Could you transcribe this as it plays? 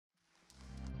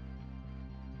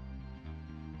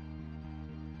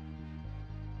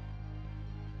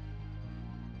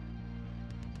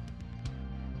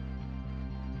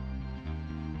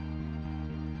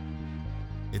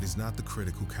It is not the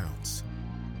critic who counts,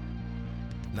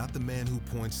 not the man who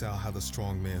points out how the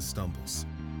strong man stumbles.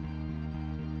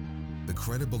 The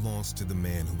credit belongs to the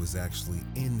man who is actually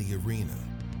in the arena,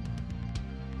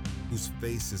 whose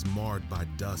face is marred by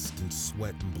dust and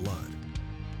sweat and blood.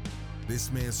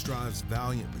 This man strives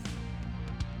valiantly,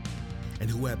 and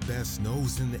who at best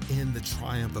knows in the end the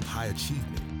triumph of high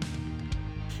achievement,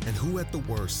 and who at the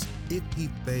worst, if he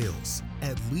fails,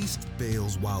 at least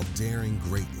fails while daring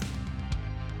greatly.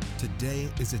 Today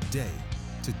is a day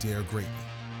to dare greatly.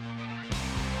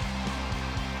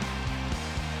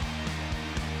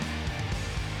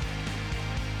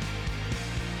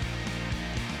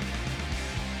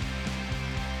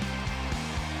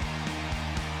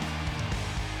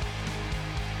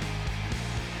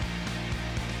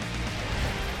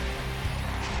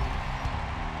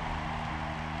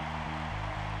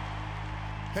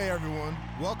 Hey everyone,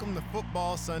 welcome to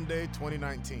Football Sunday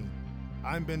 2019.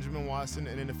 I'm Benjamin Watson,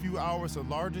 and in a few hours, the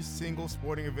largest single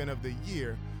sporting event of the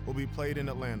year will be played in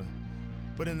Atlanta.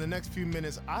 But in the next few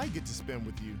minutes I get to spend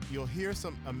with you, you'll hear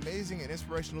some amazing and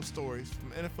inspirational stories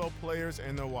from NFL players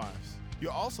and their wives.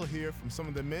 You'll also hear from some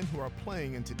of the men who are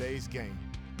playing in today's game.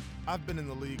 I've been in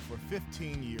the league for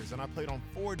 15 years, and I played on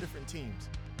 4 different teams.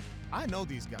 I know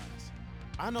these guys.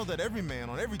 I know that every man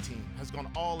on every team has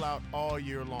gone all out all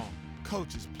year long.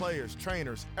 Coaches, players,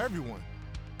 trainers, everyone.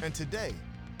 And today,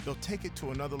 they'll take it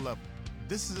to another level.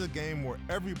 This is a game where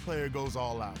every player goes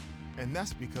all out, and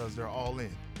that's because they're all in.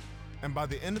 And by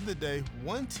the end of the day,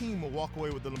 one team will walk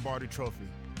away with the Lombardi Trophy.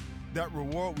 That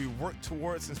reward we worked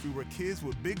towards since we were kids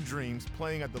with big dreams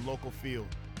playing at the local field.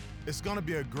 It's gonna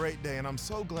be a great day, and I'm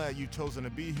so glad you've chosen to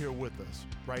be here with us,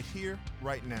 right here,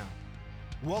 right now.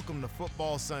 Welcome to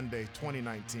Football Sunday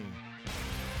 2019.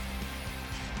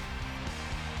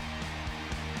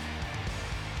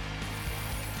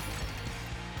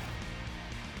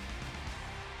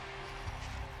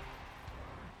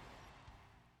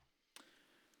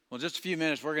 Well, just a few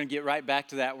minutes, we're going to get right back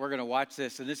to that. We're going to watch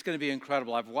this, and it's going to be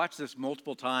incredible. I've watched this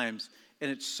multiple times, and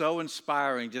it's so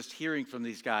inspiring just hearing from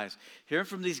these guys. Hearing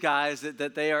from these guys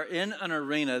that they are in an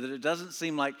arena that it doesn't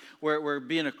seem like where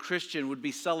being a Christian would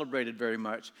be celebrated very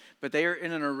much. But they are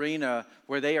in an arena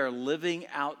where they are living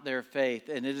out their faith,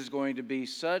 and it is going to be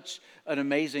such an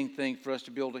amazing thing for us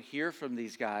to be able to hear from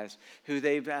these guys who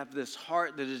they have this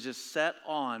heart that is just set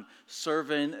on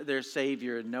serving their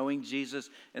Savior and knowing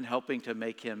Jesus and helping to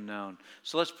make Him known.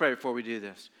 So let's pray before we do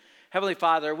this. Heavenly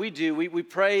Father, we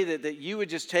pray that you would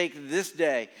just take this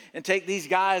day and take these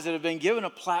guys that have been given a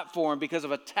platform because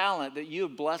of a talent that you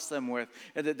have blessed them with,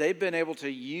 and that they've been able to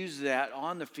use that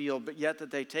on the field, but yet that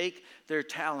they take their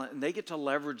talent and they get to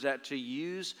leverage that to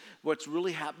use what's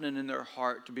really happening in their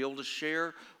heart to be able to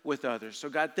share with others. So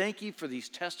God, thank you for these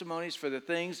testimonies, for the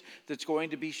things that's going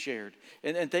to be shared.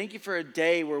 And thank you for a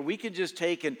day where we can just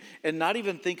take and not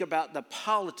even think about the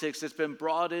politics that's been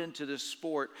brought into this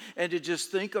sport, and to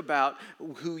just think about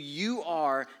who you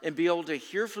are and be able to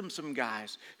hear from some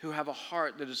guys who have a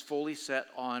heart that is fully set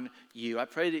on you. I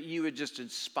pray that you would just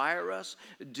inspire us,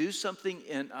 do something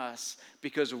in us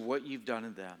because of what you've done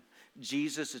in them.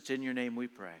 Jesus, it's in your name we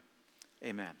pray.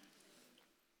 Amen.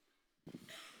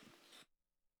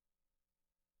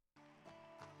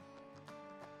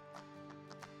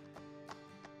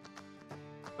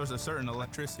 There's a certain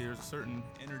electricity, there's a certain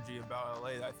energy about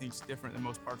LA that I think is different than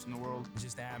most parts in the world.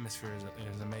 Just the atmosphere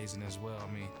is amazing as well.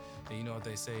 I mean, you know what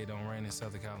they say, it don't rain in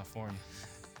Southern California.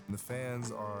 The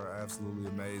fans are absolutely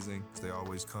amazing. They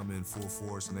always come in full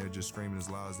force and they're just screaming as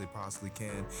loud as they possibly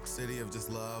can. City of just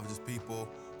love, just people,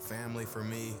 family for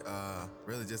me.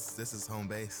 Really just, this is home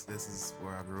base. This is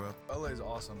where I grew up. LA is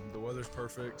awesome. The weather's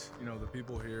perfect. You know, the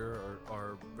people here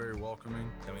are very welcoming.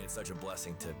 I mean, it's such a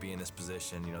blessing to be in this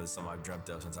position. You know, this is something I've dreamt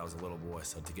of since I was a little boy.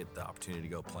 So to get the opportunity to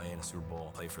go play in a Super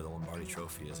Bowl, play for the Lombardi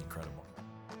Trophy is incredible.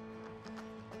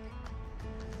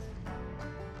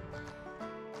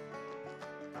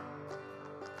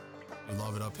 We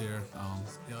love it up here.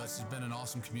 You know, it's been an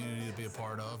awesome community to be a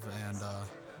part of, and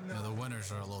you know, the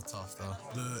winters are a little tough though.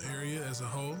 The area as a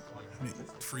whole, I mean,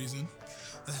 freezing.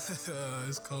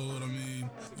 It's cold. I mean,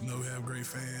 you know, we have great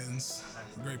fans,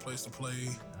 great place to play.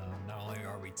 Not only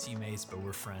are we teammates, but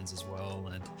we're friends as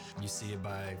well, and you see it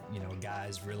by, you know,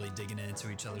 guys really digging into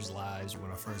each other's lives.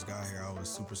 When I first got here, I was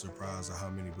super surprised at how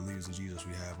many believers in Jesus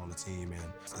we have on the team,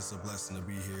 and it's a blessing to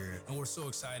be here. And we're so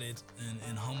excited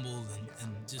and humbled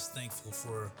and just thankful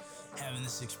for having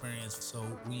this experience. So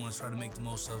we want to try to make the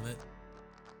most of it.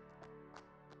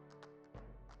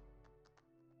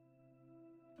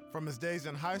 From his days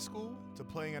in high school to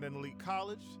playing at an elite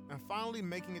college and finally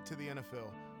making it to the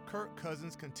NFL, Kirk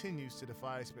Cousins continues to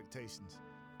defy expectations.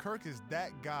 Kirk is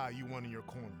that guy you want in your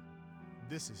corner.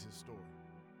 This is his story.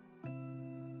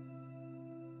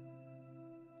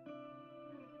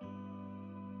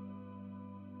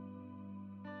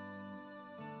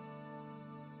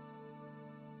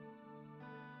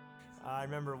 I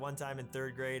remember one time in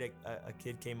third grade, a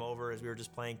kid came over as we were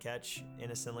just playing catch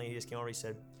innocently. He just came over, he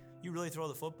said, "You really throw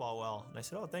the football well." And I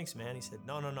said, "Oh, thanks, man." He said,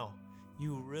 No.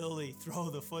 You really throw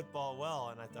the football well."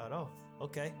 And I thought, oh,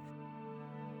 okay.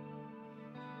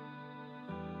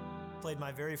 Played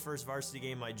my very first varsity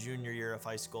game my junior year of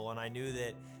high school, and I knew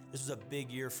that this was a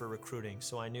big year for recruiting.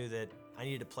 So I knew that I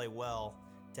needed to play well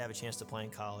to have a chance to play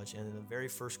in college. And in the very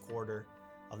first quarter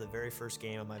of the very first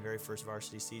game of my very first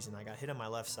varsity season, I got hit on my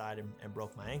left side and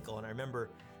broke my ankle. And I remember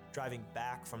driving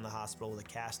back from the hospital with a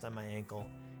cast on my ankle,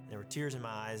 and there were tears in my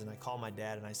eyes, and I called my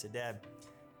dad and I said, "Dad,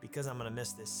 because I'm gonna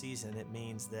miss this season, it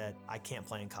means that I can't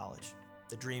play in college.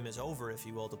 The dream is over, if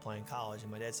you will, to play in college."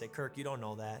 And my dad said, "Kirk, you don't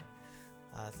know that.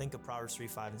 Think of Proverbs 3,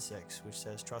 5, and 6, which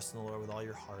says, trust in the Lord with all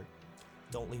your heart.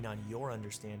 Don't lean on your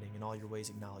understanding. In all your ways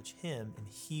acknowledge him, and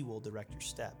he will direct your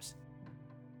steps."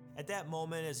 At that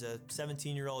moment, as a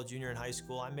 17-year-old junior in high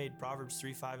school, I made Proverbs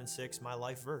 3, 5, and 6 my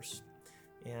life verse.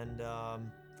 And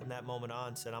from that moment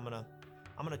on, said, I'm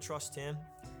gonna trust him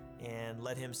and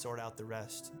let him sort out the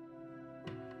rest.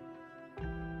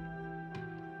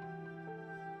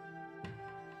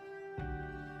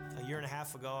 A year and a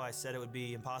half ago, I said it would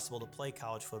be impossible to play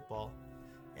college football,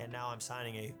 and now I'm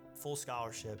signing a full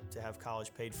scholarship to have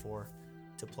college paid for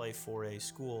to play for a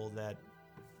school that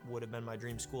would have been my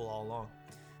dream school all along.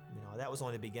 You know, that was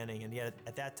only the beginning, and yet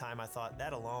at that time I thought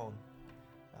that alone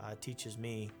teaches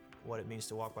me what it means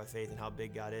to walk by faith and how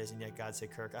big God is. And yet God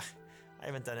said, "Kirk, I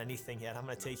haven't done anything yet. I'm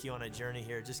going to take you on a journey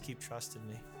here. Just keep trusting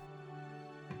me."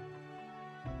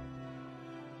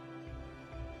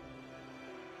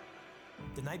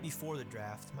 The night before the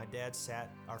draft, my dad sat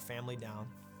our family down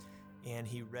and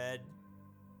he read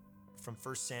from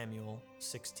 1 Samuel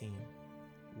 16,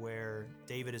 where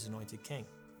David is anointed king.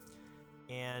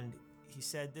 And he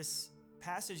said this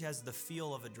passage has the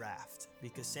feel of a draft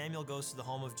because Samuel goes to the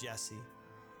home of Jesse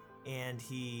and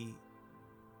he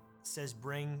says,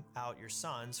 "Bring out your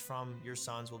sons, from your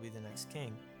sons will be the next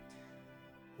king."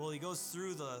 Well, he goes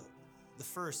through the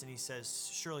first and he says,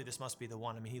 "Surely this must be the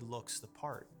one." I mean, he looks the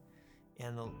part.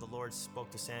 And the Lord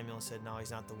spoke to Samuel and said, "No, he's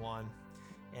not the one."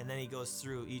 And then he goes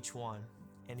through each one,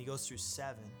 and he goes through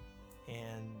 7.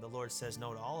 And the Lord says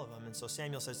no to all of them. And so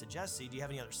Samuel says to Jesse, "Do you have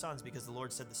any other sons? Because the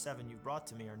Lord said the 7 you've brought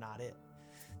to me are not it."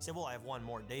 He said, "Well, I have one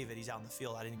more, David. He's out in the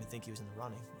field. I didn't even think he was in the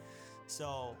running."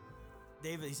 So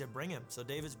David, he said, "Bring him." So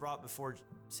David's brought before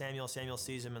Samuel. Samuel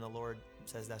sees him, and the Lord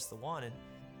says, "That's the one." And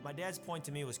my dad's point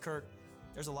to me was, "Kirk,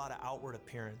 there's a lot of outward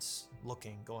appearance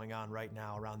looking going on right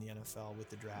now around the NFL with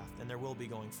the draft, and there will be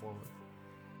going forward.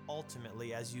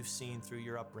 Ultimately, as you've seen through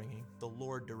your upbringing, the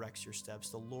Lord directs your steps.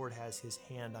 The Lord has his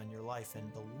hand on your life,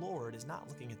 and the Lord is not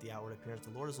looking at the outward appearance.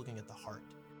 The Lord is looking at the heart."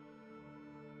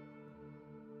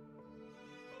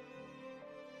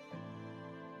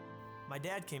 My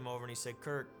dad came over and he said,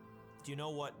 "Kirk, do you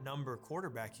know what number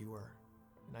quarterback you were?"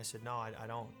 And I said, "No, I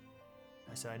don't."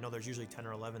 I said, "I know there's usually 10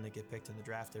 or 11 that get picked in the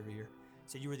draft every year." He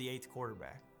said, "You were the 8th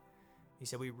quarterback." He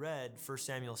said, "We read 1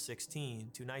 Samuel 16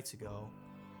 2 nights ago,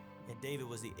 and David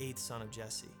was the 8th son of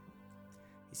Jesse."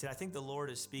 He said, "I think the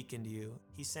Lord is speaking to you.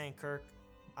 He's saying, Kirk,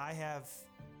 I have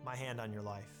my hand on your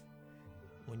life.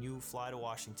 When you fly to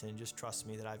Washington, just trust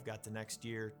me that I've got the next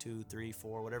year, 2, 3,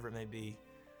 4, whatever it may be,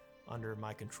 under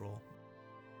my control."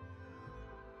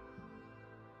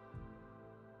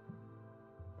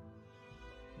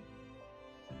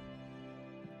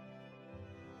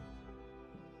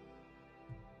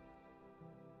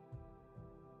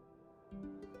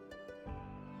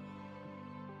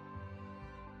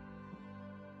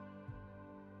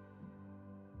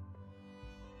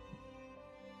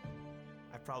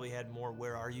 I've probably had more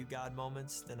 "where are you, God"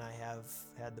 moments than I have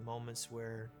had the moments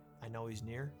where I know he's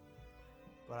near.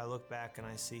 But I look back and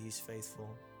I see he's faithful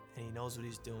and he knows what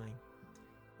he's doing,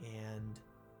 and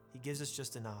he gives us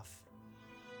just enough.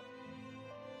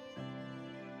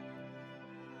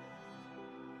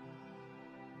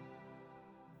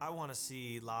 I want to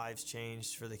see lives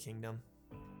changed for the kingdom,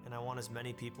 and I want as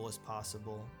many people as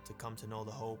possible to come to know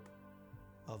the hope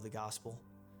of the gospel,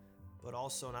 but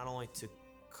also not only to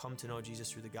come to know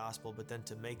Jesus through the gospel, but then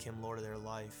to make him Lord of their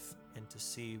life and to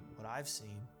see what I've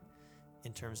seen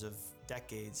in terms of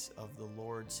decades of the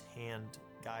Lord's hand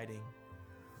guiding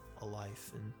a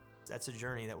life. And that's a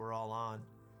journey that we're all on,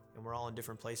 and we're all in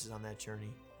different places on that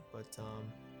journey. But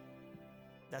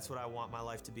that's what I want my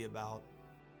life to be about.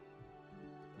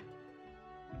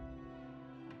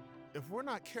 If we're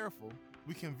not careful,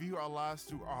 we can view our lives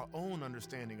through our own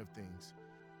understanding of things.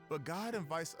 But God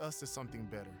invites us to something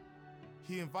better.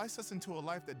 He invites us into a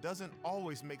life that doesn't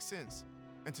always make sense,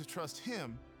 and to trust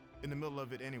Him in the middle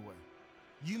of it anyway.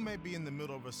 You may be in the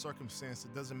middle of a circumstance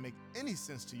that doesn't make any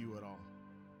sense to you at all.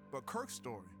 But Kirk's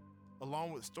story,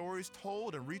 along with stories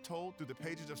told and retold through the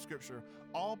pages of Scripture,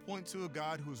 all point to a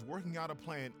God who is working out a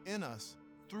plan in us,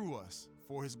 through us,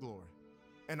 for His glory.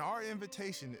 And our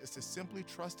invitation is to simply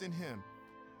trust in Him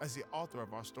as the author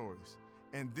of our stories,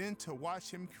 and then to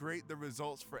watch Him create the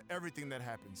results for everything that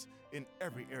happens in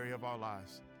every area of our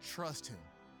lives. Trust Him.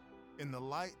 In the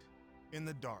light, in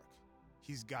the dark,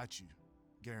 He's got you,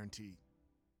 guaranteed.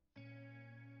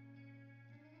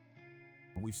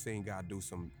 We've seen God do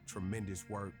some tremendous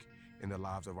work in the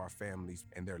lives of our families,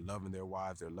 and they're loving their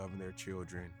wives, they're loving their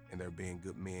children, and they're being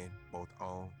good men, both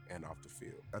on and off the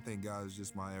field. I think God is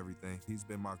just my everything. He's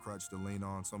been my crutch to lean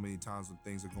on so many times when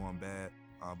things are going bad,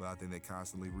 but I think that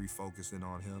constantly refocusing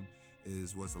on Him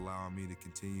is what's allowing me to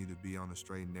continue to be on the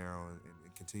straight and narrow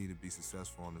and continue to be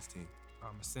successful on this team.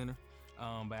 I'm a sinner,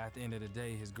 but at the end of the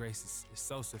day, His grace is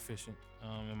so sufficient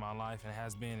in my life, and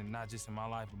has been, and not just in my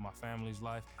life, but my family's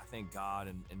life. I think God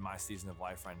in my season of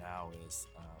life right now is,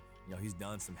 He's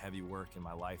done some heavy work in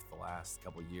my life the last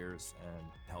couple of years and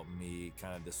helped me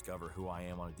kind of discover who I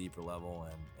am on a deeper level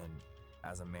and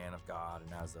as a man of God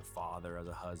and as a father, as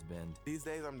a husband. These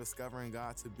days I'm discovering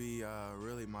God to be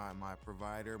really my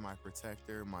provider, my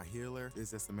protector, my healer.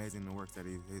 It's just amazing the work that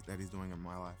He's doing in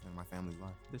my life and my family's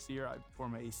life. This year I tore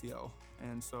my ACL,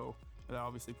 and so that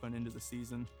obviously put an end to the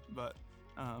season, but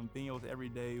being able to every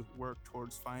day work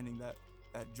towards finding that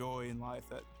joy in life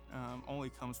that only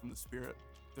comes from the Spirit.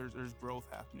 There's growth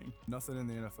happening. Nothing in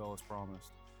the NFL is promised.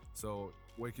 So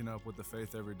waking up with the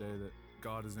faith every day that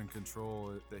God is in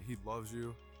control, that He loves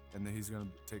you, and that He's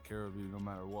going to take care of you no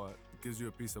matter what, it gives you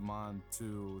a peace of mind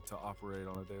to operate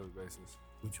on a daily basis.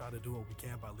 We try to do what we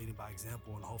can by leading by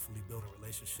example and hopefully building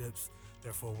relationships.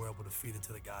 Therefore, we're able to feed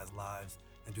into the guys' lives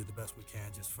and do the best we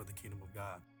can just for the kingdom of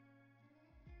God.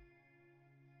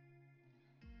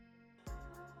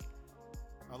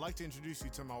 I'd like to introduce you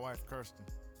to my wife, Kirsten.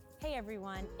 Hey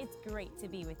everyone, it's great to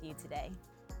be with you today.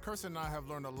 Kirsten and I have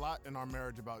learned a lot in our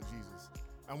marriage about Jesus.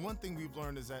 And one thing we've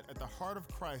learned is that at the heart of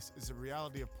Christ is the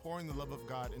reality of pouring the love of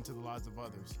God into the lives of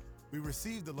others. We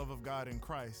receive the love of God in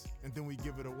Christ, and then we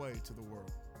give it away to the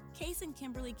world. Case and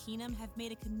Kimberly Keenum have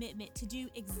made a commitment to do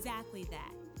exactly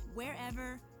that,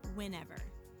 wherever, whenever.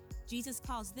 Jesus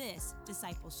calls this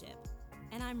discipleship.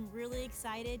 And I'm really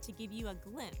excited to give you a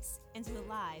glimpse into the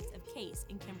lives of Case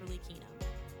and Kimberly Keenum.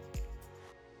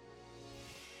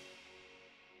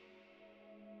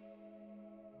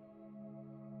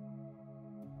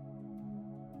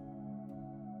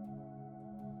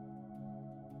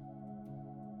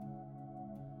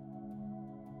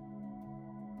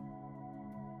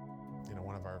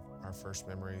 One of our first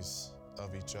memories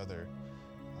of each other,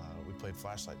 we played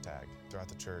flashlight tag throughout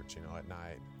the church, at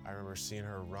night. I remember seeing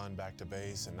her run back to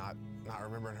base and not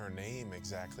remembering her name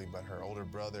exactly, but her older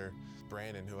brother,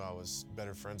 Brandon, who I was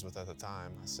better friends with at the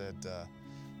time, I said,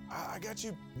 I got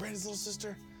you, Brandon's little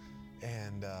sister.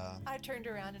 And I turned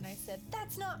around and I said,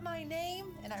 that's not my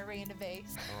name, and I ran to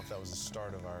base. I don't know if that was the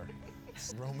start of our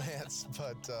romance,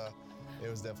 but it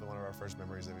was definitely one of our first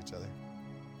memories of each other.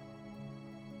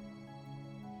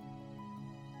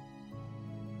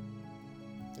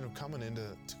 Coming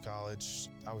into college,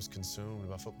 I was consumed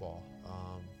by football.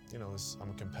 I'm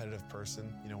a competitive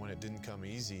person. When it didn't come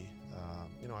easy,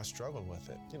 I struggled with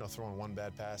it. Throwing one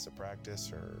bad pass at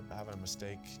practice or having a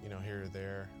mistake, here or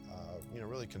there,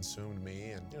 really consumed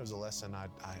me. And it was a lesson I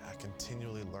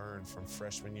continually learned from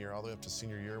freshman year all the way up to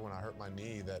senior year when I hurt my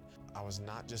knee, that I was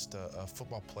not just a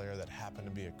football player that happened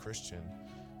to be a Christian.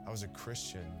 I was a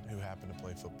Christian who happened to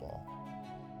play football.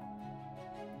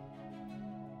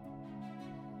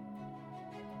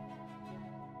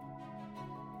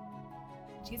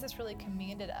 Jesus really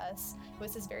commanded us. It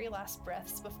was his very last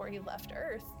breaths before he left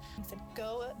earth. He said,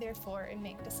 go therefore and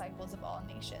make disciples of all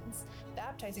nations,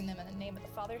 baptizing them in the name of the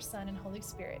Father, Son, and Holy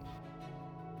Spirit.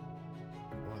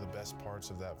 One of the best parts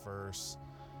of that verse,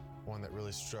 one that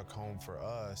really struck home for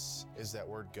us, is that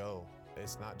word go.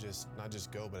 It's not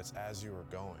just go, but it's as you are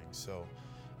going. So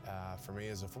for me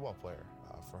as a football player,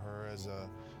 for her as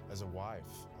a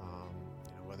wife,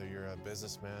 whether you're a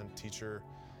businessman, teacher,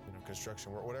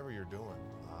 construction work, whatever you're doing,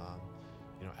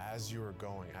 as you are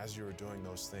going, as you are doing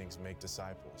those things, make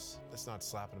disciples. It's not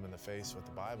slapping them in the face with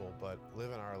the Bible, but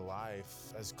living our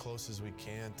life as close as we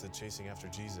can to chasing after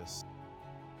Jesus.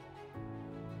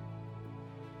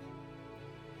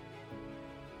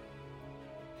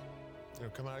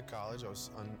 Coming out of college, I was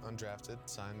undrafted,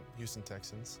 signed Houston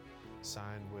Texans.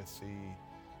 signed with the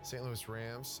St. Louis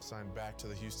Rams, signed back to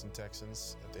the Houston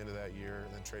Texans at the end of that year,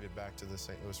 and then traded back to the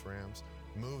St. Louis Rams.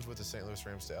 Moved with the St. Louis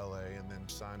Rams to LA, and then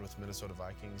signed with the Minnesota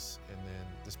Vikings, and then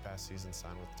this past season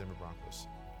signed with Denver Broncos.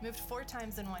 Moved 4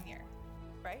 times in 1 year,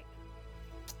 right?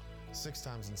 6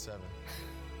 times in 7.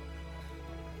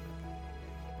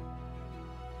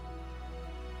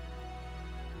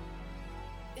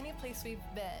 Any place we've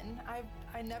been,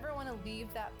 I never want to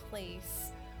leave that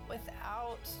place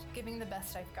without giving the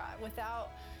best I've got, without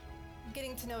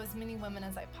getting to know as many women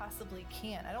as I possibly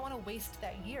can. I don't want to waste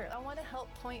that year. I want to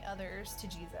help point others to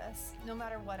Jesus, no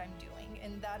matter what I'm doing.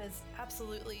 And that is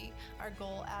absolutely our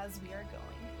goal as we are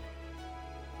going.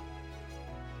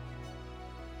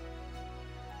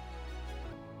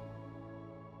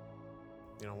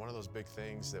 You know, one of those big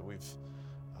things that we've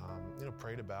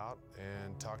prayed about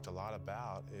and talked a lot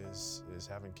about is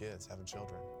having kids, having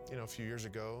children. You know, a few years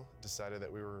ago, decided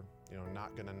that we were,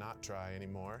 not gonna not try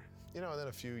anymore. And then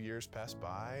a few years passed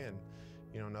by, and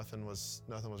nothing was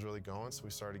really going. So we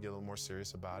started to get a little more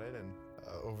serious about it. And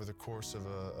over the course of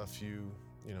a few,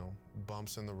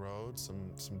 bumps in the road,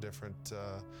 some different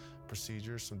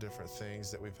procedures, some different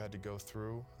things that we've had to go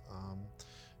through.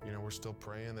 We're still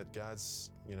praying that God's,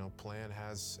 plan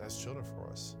has children for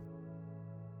us.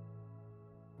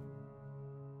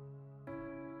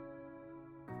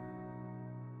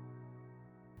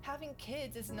 Having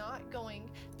kids is not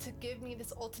going to give me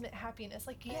this ultimate happiness.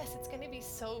 Like, yes, it's going to be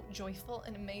so joyful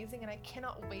and amazing, and I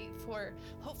cannot wait for,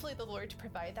 hopefully, the Lord to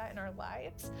provide that in our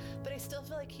lives. But I still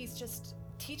feel like He's just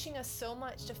teaching us so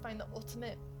much to find the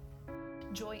ultimate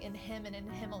joy in Him and in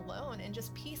Him alone, and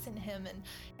just peace in Him. And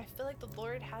I feel like the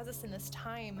Lord has us in this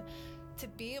time to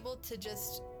be able to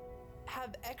just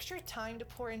have extra time to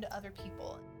pour into other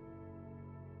people.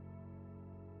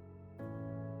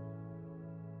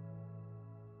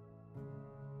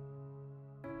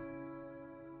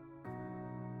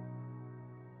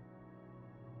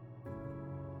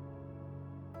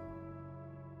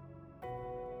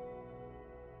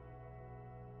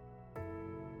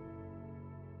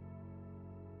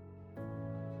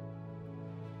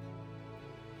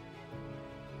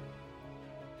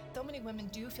 So many women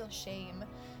do feel shame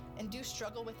and do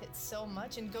struggle with it so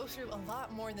much and go through a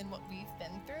lot more than what we've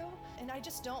been through. And I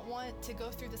just don't want to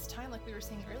go through this time, like we were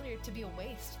saying earlier, to be a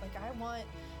waste. Like, I want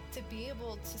to be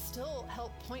able to still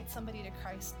help point somebody to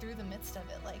Christ through the midst of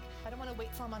it. Like, I don't want to wait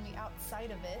till I'm on the outside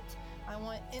of it. I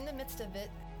want, in the midst of it,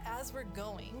 as we're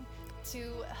going,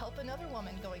 to help another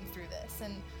woman going through this.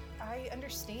 And I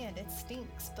understand it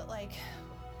stinks, but like,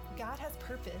 God has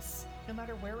purpose no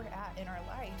matter where we're at in our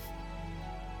life.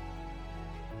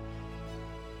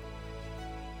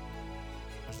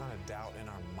 There's not a doubt in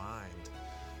our mind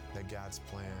that God's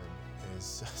plan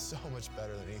is so much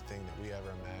better than anything that we ever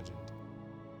imagined.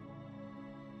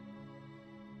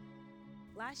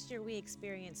 Last year, we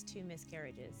experienced 2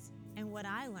 miscarriages. And what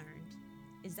I learned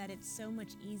is that it's so much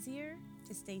easier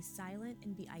to stay silent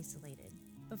and be isolated.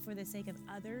 But for the sake of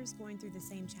others going through the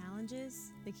same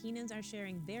challenges, the Keenans are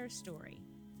sharing their story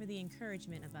for the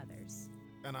encouragement of others.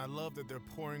 And I love that they're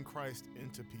pouring Christ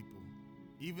into people,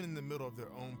 even in the middle of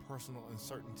their own personal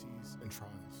uncertainties and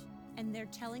trials. And they're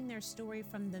telling their story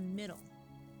from the middle,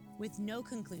 with no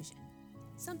conclusion,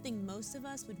 something most of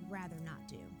us would rather not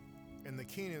do. And the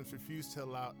Keenans refuse to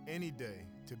allow any day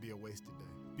to be a wasted day,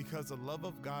 because the love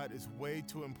of God is way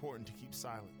too important to keep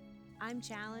silent. I'm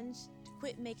challenged to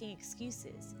quit making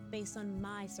excuses based on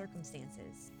my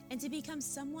circumstances and to become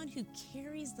someone who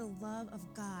carries the love of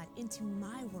God into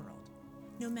my world,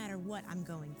 no matter what I'm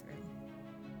going through.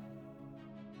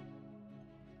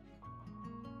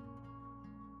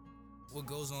 What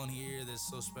goes on here that's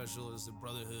so special is the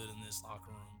brotherhood in this locker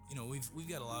room. We've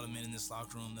got a lot of men in this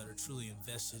locker room that are truly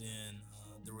invested in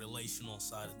the relational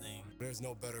side of things. There's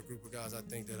no better group of guys I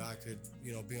think that I could,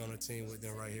 be on a team with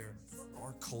than right here.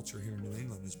 Our culture here in New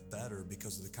England is better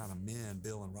because of the kind of men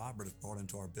Bill and Robert have brought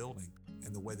into our building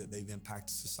and the way that they've impacted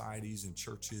societies and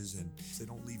churches, and they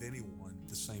don't leave anyone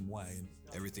the same way.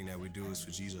 Everything that we do is for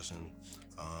Jesus, and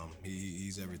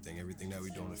he's everything. Everything that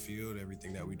we do on the field,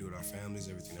 everything that we do with our families,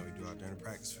 everything that we do out there in the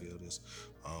practice field is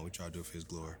we try to do it for His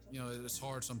glory. It's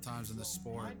hard sometimes in this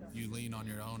sport. You lean on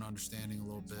your own understanding a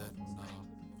little bit, and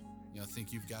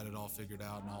think you've got it all figured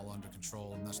out and all under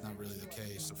control, and that's not really the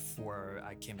case. Before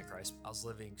I came to Christ, I was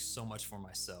living so much for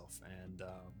myself, and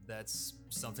that's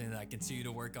something that I continue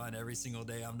to work on every single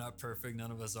day. I'm not perfect,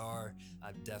 none of us are.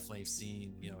 I've definitely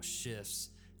seen,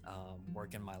 shifts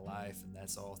work in my life, and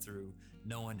that's all through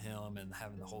knowing Him and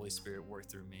having the Holy Spirit work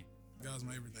through me. God's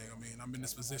my everything. I'm in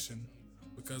this position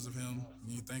because of him.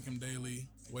 You thank him daily,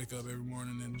 wake up every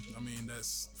morning, and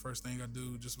that's the first thing I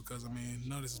do just because,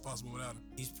 none of this is possible without him.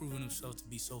 He's proven himself to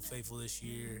be so faithful this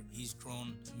year. He's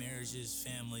grown marriages,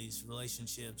 families,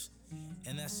 relationships,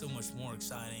 and that's so much more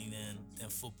exciting than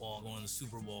football going to the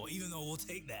Super Bowl, even though we'll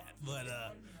take that. But,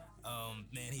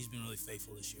 man, he's been really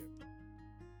faithful this year.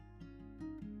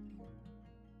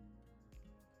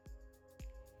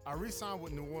 I re-signed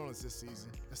with New Orleans this season,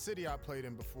 a city I played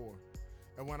in before.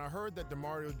 And when I heard that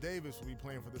Demario Davis would be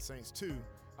playing for the Saints too,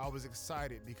 I was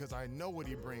excited because I know what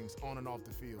he brings on and off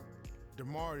the field.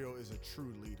 Demario is a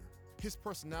true leader. His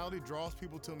personality draws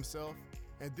people to himself,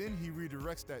 and then he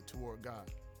redirects that toward God.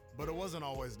 But it wasn't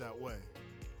always that way.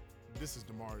 This is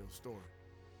Demario's story.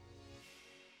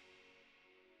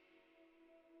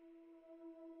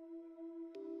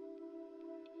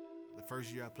 The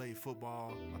first year I played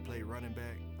football, I played running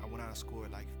back. I went out and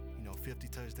scored 50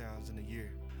 touchdowns in a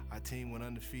year. Our team went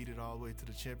undefeated all the way to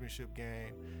the championship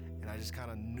game, and I just kind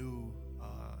of knew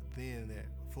then that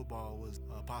football was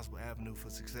a possible avenue for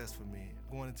success for me.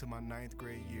 Going into my 9th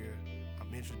grade year,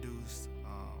 I'm introduced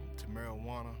to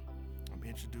marijuana, I'm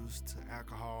introduced to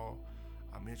alcohol,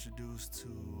 I'm introduced to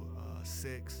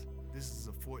sex. This is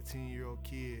a 14-year-old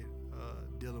kid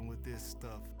dealing with this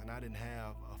stuff, and I didn't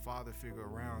have a father figure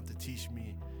around to teach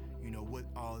me, what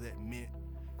all that meant.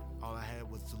 All I had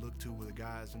was to look to were the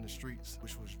guys in the streets,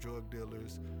 which was drug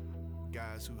dealers,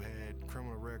 guys who had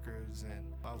criminal records, and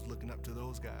I was looking up to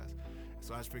those guys.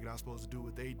 So I just figured I was supposed to do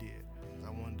what they did. I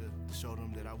wanted to show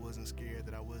them that I wasn't scared,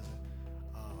 that I wasn't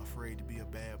afraid to be a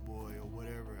bad boy or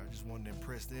whatever. I just wanted to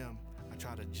impress them. I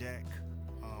tried to jack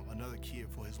another kid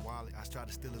for his wallet. I tried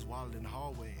to steal his wallet in the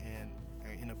hallway, and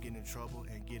I ended up getting in trouble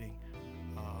and getting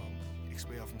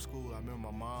expelled from school. I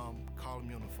remember my mom calling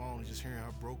me on the phone and just hearing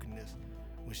her brokenness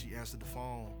when she answered the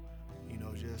phone,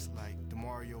 just like,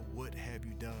 Demario, what have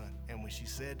you done? And when she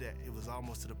said that, it was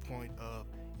almost to the point of,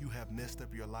 you have messed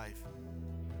up your life.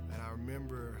 And I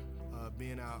remember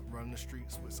being out running the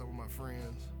streets with some of my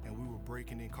friends, and we were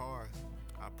breaking in cars.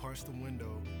 I punched the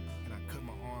window, and I cut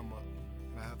my arm up,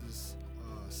 and I have this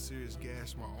serious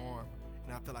gash in my arm,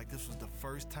 and I felt like this was the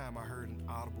first time I heard an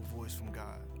audible voice from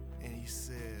God. And he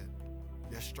said,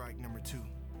 that's strike number 2.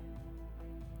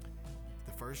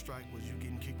 The first strike was you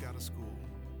getting kicked out of school.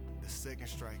 The second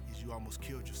strike is you almost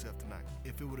killed yourself tonight.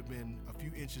 If it would have been a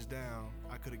few inches down,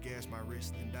 I could have gashed my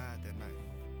wrist and died that night.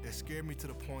 That scared me to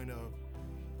the point of,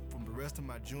 from the rest of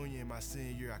my junior and my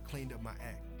senior year, I cleaned up my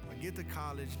act. I get to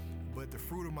college, but the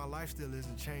fruit of my life still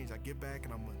isn't changed. I get back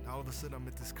and all of a sudden I'm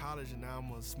at this college, and now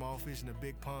I'm a small fish in a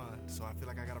big pond. So I feel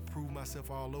like I gotta prove myself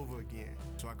all over again.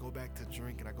 So I go back to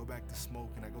drinking, I go back to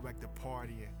smoking, I go back to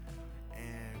partying,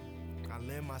 and I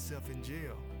land myself in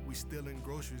jail. We stealing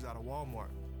groceries out of Walmart.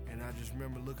 And I just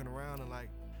remember looking around and like,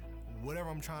 whatever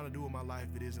I'm trying to do with my life,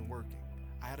 it isn't working.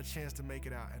 I had a chance to make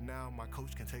it out, and now my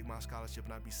coach can take my scholarship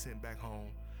and I'd be sent back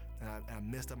home. And I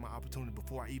messed up my opportunity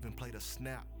before I even played a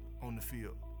snap on the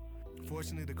field.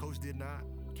 Fortunately, the coach did not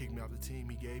kick me off the team.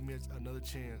 He gave me another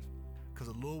chance, because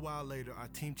a little while later, our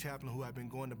team chaplain, who I've been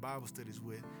going to Bible studies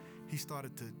with, he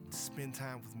started to spend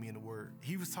time with me in the Word.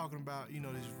 He was talking about, these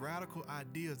radical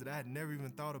ideas that I had never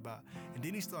even thought about. And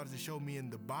then he started to show me in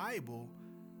the Bible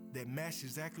that matched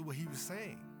exactly what he was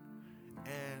saying.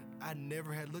 And I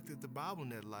never had looked at the Bible in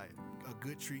that light. A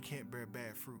good tree can't bear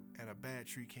bad fruit, and a bad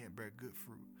tree can't bear good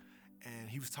fruit. And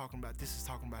he was talking about, this is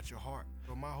talking about your heart.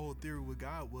 But my whole theory with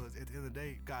God was, at the end of the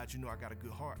day, God, I got a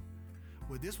good heart.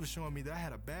 Well, this was showing me that I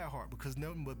had a bad heart, because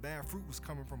nothing but bad fruit was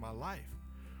coming from my life.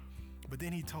 But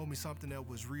then he told me something that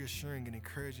was reassuring and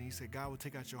encouraging. He said, God will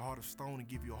take out your heart of stone and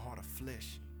give you a heart of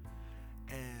flesh.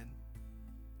 And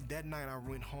that night I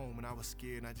went home and I was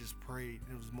scared, and I just prayed.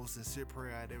 It was the most sincere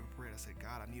prayer I'd ever prayed. I said,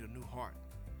 God, I need a new heart.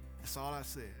 That's all I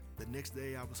said. The next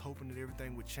day I was hoping that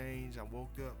everything would change. I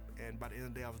woke up, and by the end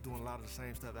of the day I was doing a lot of the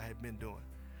same stuff I had been doing.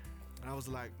 And I was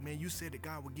like, man, you said that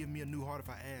God would give me a new heart if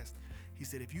I asked. He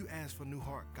said, if you ask for a new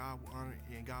heart, God will honor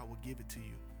it and God will give it to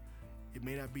you. It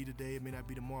may not be today, it may not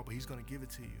be tomorrow, but he's gonna give it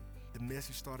to you. The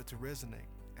message started to resonate,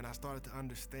 and I started to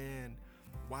understand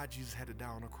why Jesus had to die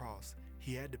on the cross.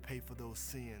 He had to pay for those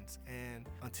sins, and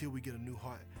until we get a new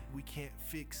heart, we can't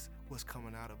fix what's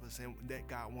coming out of us, and that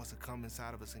God wants to come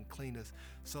inside of us and clean us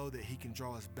so that he can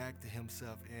draw us back to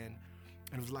himself. And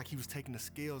it was like he was taking the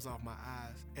scales off my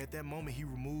eyes. At that moment, he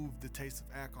removed the taste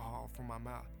of alcohol from my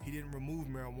mouth. He didn't remove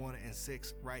marijuana and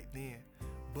sex right then,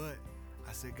 but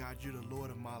I said, God, you're the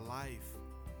Lord of my life,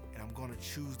 and I'm gonna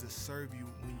choose to serve you.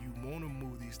 When you wanna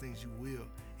remove these things, you will.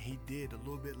 And he did. A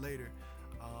little bit later,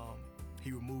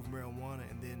 he removed marijuana,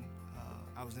 and then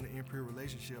I was in an impure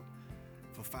relationship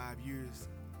for 5 years.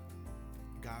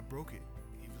 God broke it.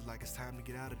 He was was like, it's time to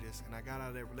get out of this. And I got out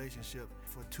of that relationship.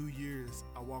 For 2 years,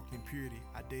 I walked in purity.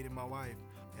 I dated my wife,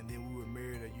 and then we were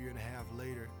married a year and a half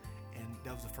later. And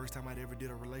that was the first time I'd ever did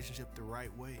a relationship the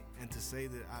right way. And to say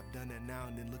that I've done that now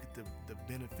and then look at the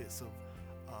benefits of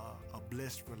a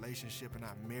blessed relationship and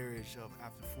our marriage of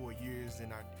after 4 years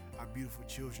and our beautiful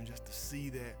children, just to see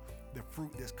that the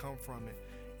fruit that's come from it,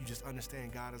 you just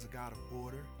understand God is a God of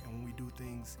order. And when we do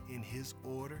things in his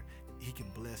order, he can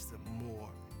bless them more.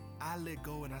 I let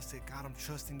go and I said, God, I'm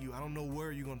trusting you. I don't know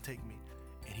where you're gonna take me.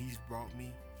 And he's brought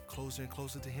me closer and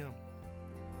closer to him.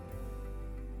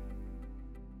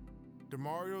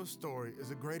 DeMario's story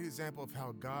is a great example of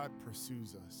how God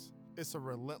pursues us. It's a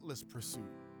relentless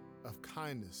pursuit of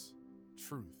kindness,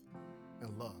 truth,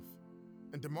 and love.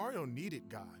 And DeMario needed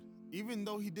God, even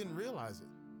though he didn't realize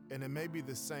it. And it may be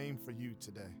the same for you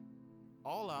today.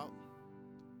 All out,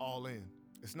 all in.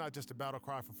 It's not just a battle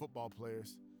cry for football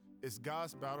players. It's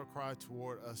God's battle cry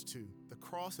toward us too. The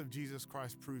cross of Jesus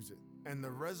Christ proves it. And the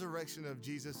resurrection of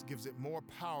Jesus gives it more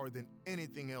power than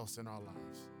anything else in our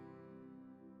lives.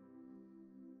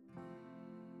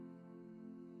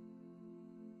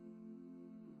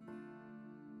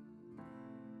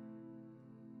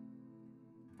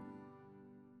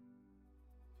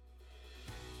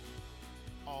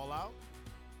 All out,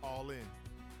 all in.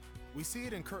 We see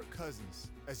it in Kirk Cousins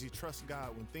as he trusts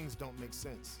God when things don't make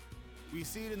sense. We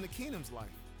see it in the Keenum's life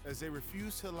as they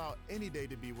refuse to allow any day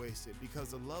to be wasted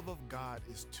because the love of God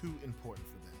is too important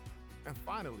for them. And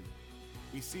finally,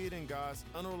 we see it in God's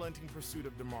unrelenting pursuit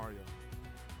of DeMario.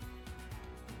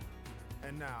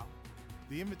 And now,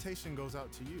 the invitation goes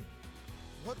out to you.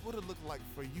 What would it look like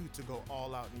for you to go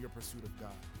all out in your pursuit of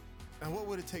God? And what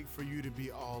would it take for you to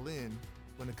be all in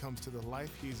when it comes to the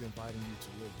life he's inviting you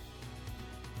to live?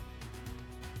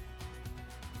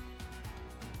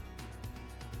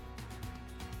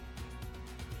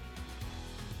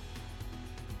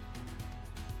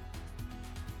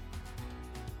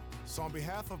 So on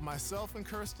behalf of myself and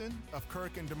Kirsten, of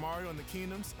Kirk and DeMario and the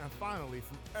Keenums, and finally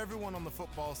from everyone on the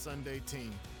Football Sunday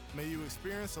team, may you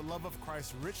experience the love of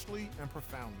Christ richly and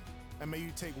profoundly. And may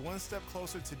you take one step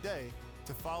closer today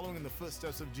to following in the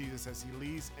footsteps of Jesus as he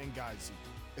leads and guides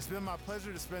you. It's been my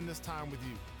pleasure to spend this time with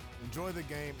you. Enjoy the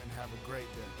game and have a great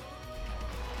day.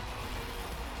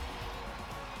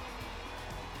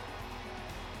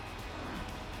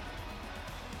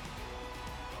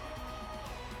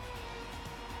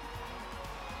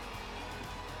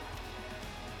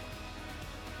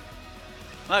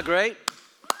 Not great.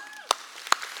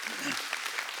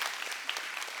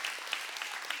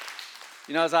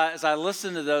 You know, as I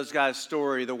listen to those guys'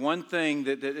 story, the one thing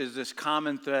that is this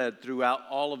common thread throughout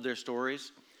all of their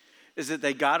stories is that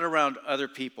they got around other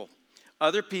people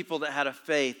that had a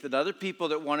faith, and other people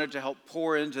that wanted to help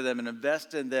pour into them and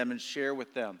invest in them and share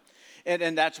with them.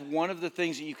 And that's one of the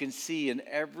things that you can see in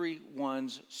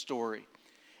everyone's story.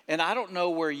 And I don't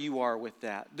know where you are with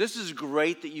that. This is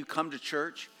great that you come to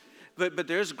church. But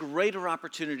there's greater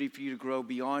opportunity for you to grow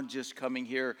beyond just coming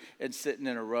here and sitting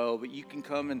in a row. But you can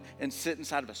come and sit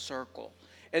inside of a circle.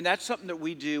 And that's something that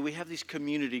we do. We have these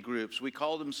community groups. We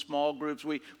call them small groups.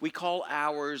 We call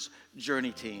ours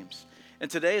journey teams. And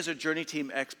today is a Journey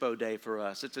Team Expo Day for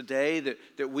us. It's a day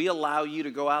that we allow you to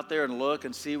go out there and look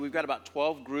and see. We've got about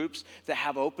 12 groups that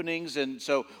have openings. And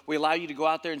so we allow you to go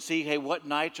out there and see, hey, what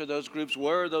nights are those groups?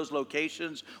 Where are those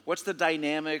locations? What's the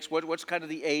dynamics? What's kind of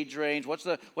the age range? What's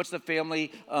the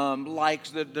family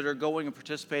likes that are going and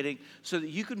participating, so that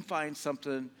you can find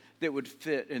something that would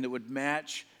fit and that would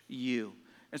match you.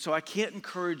 And so I can't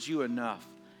encourage you enough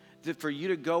for you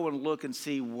to go and look and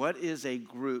see what is a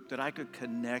group that I could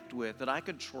connect with, that I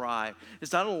could try.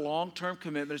 It's not a long-term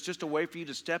commitment. It's just a way for you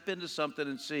to step into something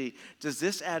and see, does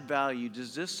this add value?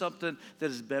 Does this something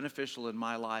that is beneficial in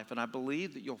my life? And I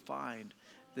believe that you'll find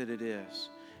that it is.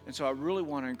 And so I really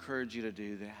want to encourage you to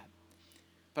do that.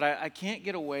 But I can't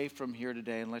get away from here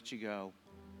today and let you go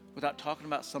without talking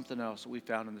about something else that we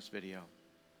found in this video.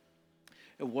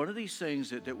 And one of these things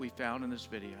that we found in this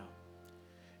video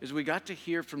is we got to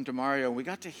hear from DeMario, and we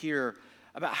got to hear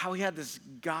about how he had this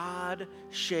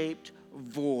God-shaped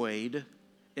void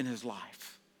in his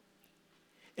life.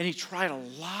 And he tried a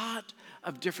lot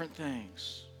of different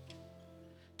things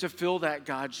to fill that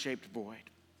God-shaped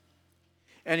void.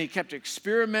 And he kept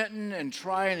experimenting and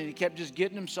trying, and he kept just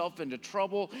getting himself into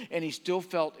trouble, and he still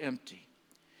felt empty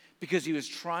because he was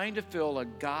trying to fill a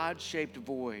God-shaped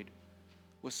void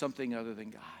with something other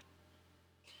than God.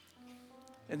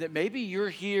 And that maybe you're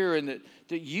here and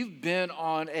that you've been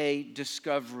on a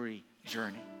discovery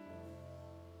journey.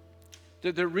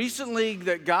 That recently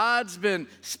that God's been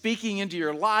speaking into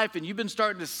your life and you've been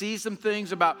starting to see some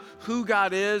things about who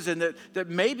God is, and that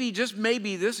maybe, just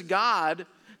maybe, this God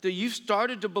that you've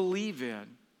started to believe in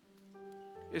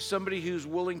is somebody who's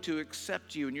willing to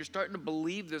accept you, and you're starting to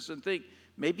believe this and think,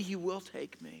 maybe he will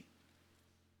take me.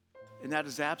 And that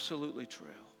is absolutely true.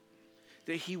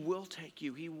 That he will take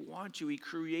you. He wants you. He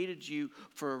created you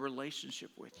for a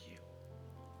relationship with you.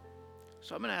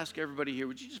 So I'm going to ask everybody here,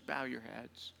 would you just bow your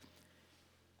heads?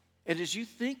 And as you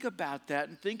think about that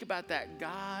and think about that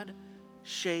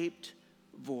God-shaped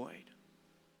void,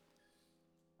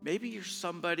 maybe you're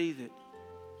somebody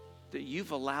that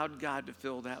you've allowed God to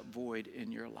fill that void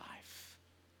in your life.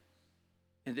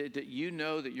 And that you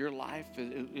know that your life,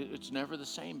 it's never the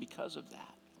same because of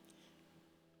that.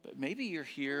 But maybe you're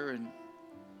here and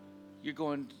you're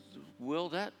going, Will,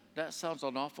 that sounds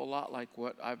an awful lot like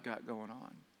what I've got going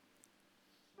on.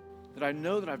 That I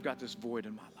know that I've got this void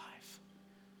in my life.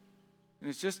 And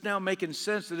it's just now making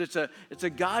sense that it's a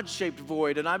God-shaped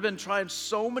void. And I've been trying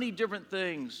so many different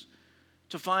things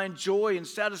to find joy and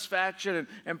satisfaction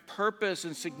and purpose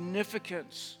and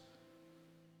significance.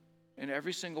 And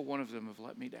every single one of them have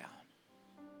let me down.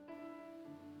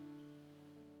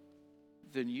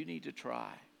 Then you need to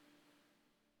try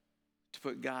to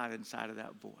put God inside of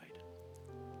that void.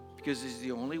 Because he's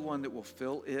the only one that will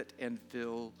fill it and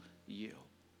fill you.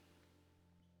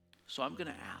 So I'm going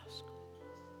to ask,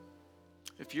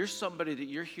 if you're somebody that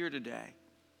you're here today,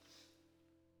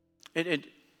 and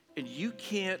you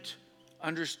can't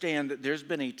understand that there's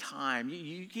been a time,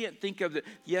 you can't think of that,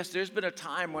 yes, there's been a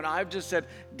time when I've just said,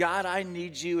 God, I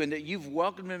need you, and that you've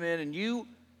welcomed him in, and you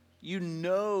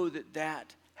know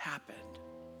that happened.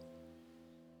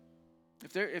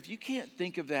 If you can't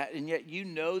think of that, and yet you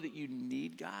know that you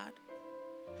need God,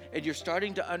 and you're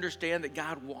starting to understand that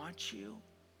God wants you,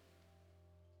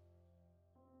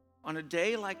 on a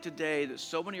day like today that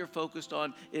so many are focused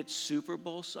on, it's Super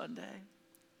Bowl Sunday.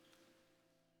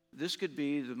 This could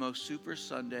be the most super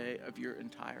Sunday of your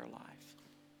entire life.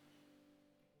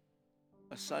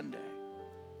 A Sunday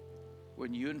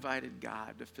when you invited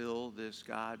God to fill this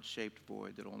God-shaped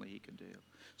void that only he can do.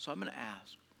 So I'm going to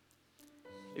ask,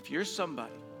 if you're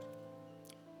somebody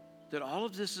that all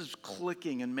of this is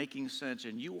clicking and making sense,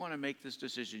 and you want to make this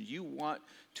decision, you want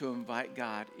to invite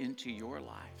God into your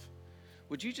life,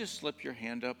 would you just slip your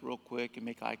hand up real quick and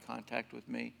make eye contact with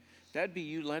me? That'd be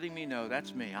you letting me know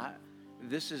that's me.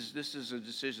 This is a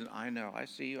decision I know. I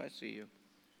see you. I see you.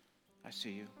 I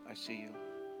see you. I see you.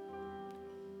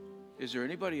 Is there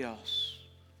anybody else?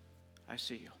 I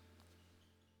see you.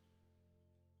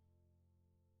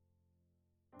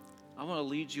 I want to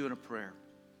lead you in a prayer.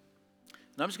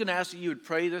 And I'm just going to ask that you would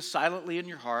pray this silently in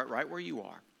your heart, right where you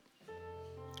are,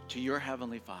 to your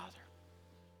Heavenly Father.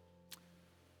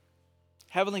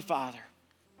 Heavenly Father,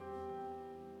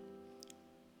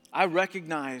 I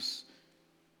recognize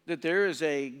that there is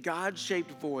a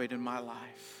God-shaped void in my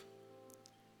life.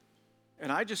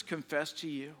 And I just confess to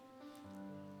you,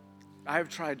 I have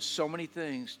tried so many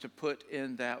things to put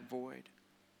in that void,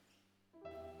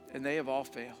 and they have all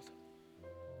failed.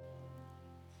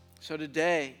 So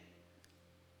today,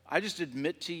 I just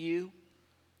admit to you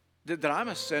that I'm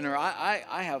a sinner.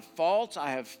 I have faults,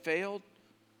 I have failed,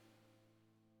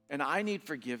 and I need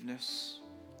forgiveness.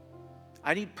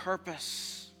 I need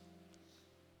purpose.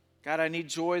 God, I need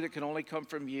joy that can only come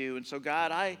from you. And so,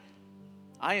 God,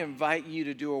 I invite you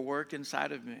to do a work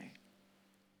inside of me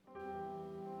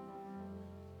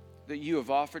that you have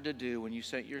offered to do when you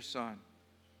sent your Son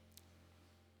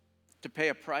to pay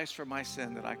a price for my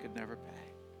sin that I could never pay.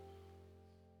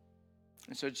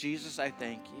 And so, Jesus, I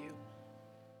thank you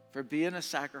for being a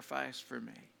sacrifice for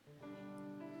me.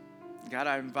 God,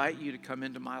 I invite you to come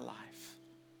into my life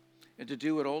and to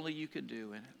do what only you can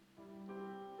do in it.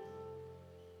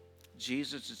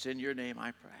 Jesus, it's in your name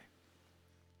I pray.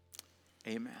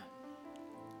 Amen.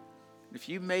 If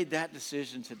you made that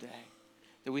decision today,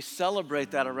 that we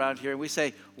celebrate that around here and we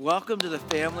say, welcome to the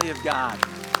family of God.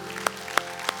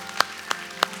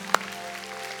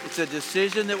 It's a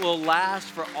decision that will last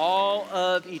for all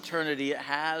of eternity. It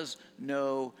has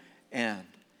no end.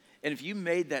 And if you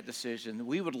made that decision,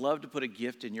 we would love to put a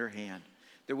gift in your hand.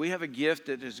 That we have a gift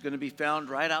that is going to be found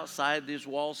right outside these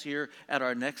walls here at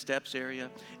our Next Steps area.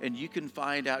 And you can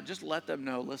find out, just let them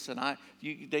know, listen,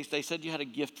 they said you had a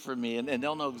gift for me, and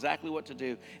they'll know exactly what to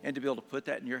do. And to be able to put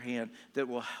that in your hand that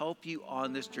will help you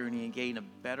on this journey and gain a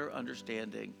better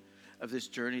understanding of this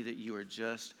journey that you are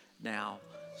just now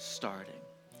starting.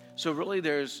 So really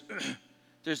there's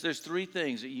three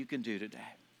things that you can do today.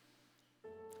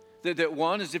 That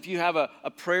one is if you have a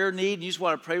prayer need and you just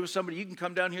want to pray with somebody, you can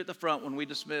come down here at the front when we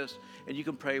dismiss and you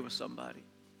can pray with somebody.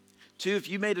 2, if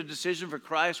you made a decision for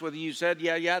Christ, whether you said,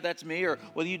 yeah, that's me, or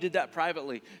whether you did that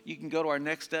privately, you can go to our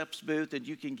Next Steps booth and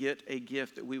you can get a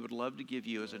gift that we would love to give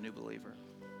you as a new believer.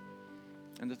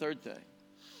 And the third thing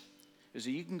is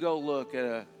that you can go look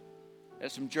at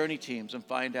some journey teams and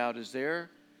find out, is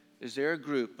there a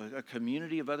group, a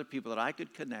community of other people that I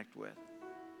could connect with,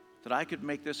 that I could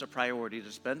make this a priority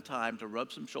to spend time to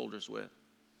rub some shoulders with,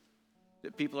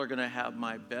 that people are going to have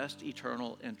my best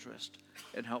eternal interest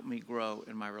and help me grow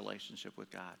in my relationship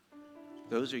with God.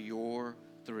 Those are your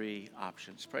 3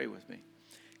 options. Pray with me.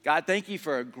 God, thank you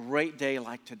for a great day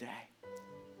like today.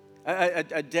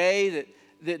 A day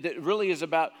that really is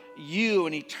about you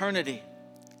and eternity.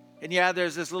 And yeah,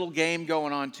 there's this little game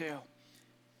going on too.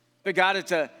 But God,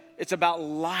 it's about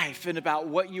life and about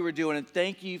what you were doing. And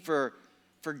thank you for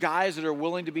guys that are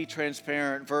willing to be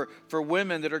transparent, for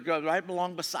women that are right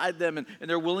along beside them and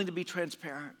they're willing to be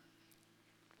transparent.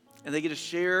 And they get to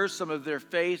share some of their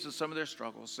faith and some of their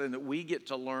struggles, and that we get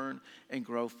to learn and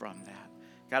grow from that.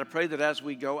 God, I pray that as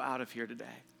we go out of here today,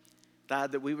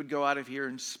 God, that we would go out of here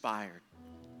inspired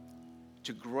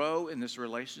to grow in this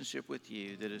relationship with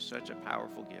you that is such a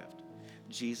powerful gift.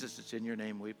 Jesus, it's in your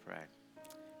name we pray.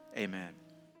 Amen.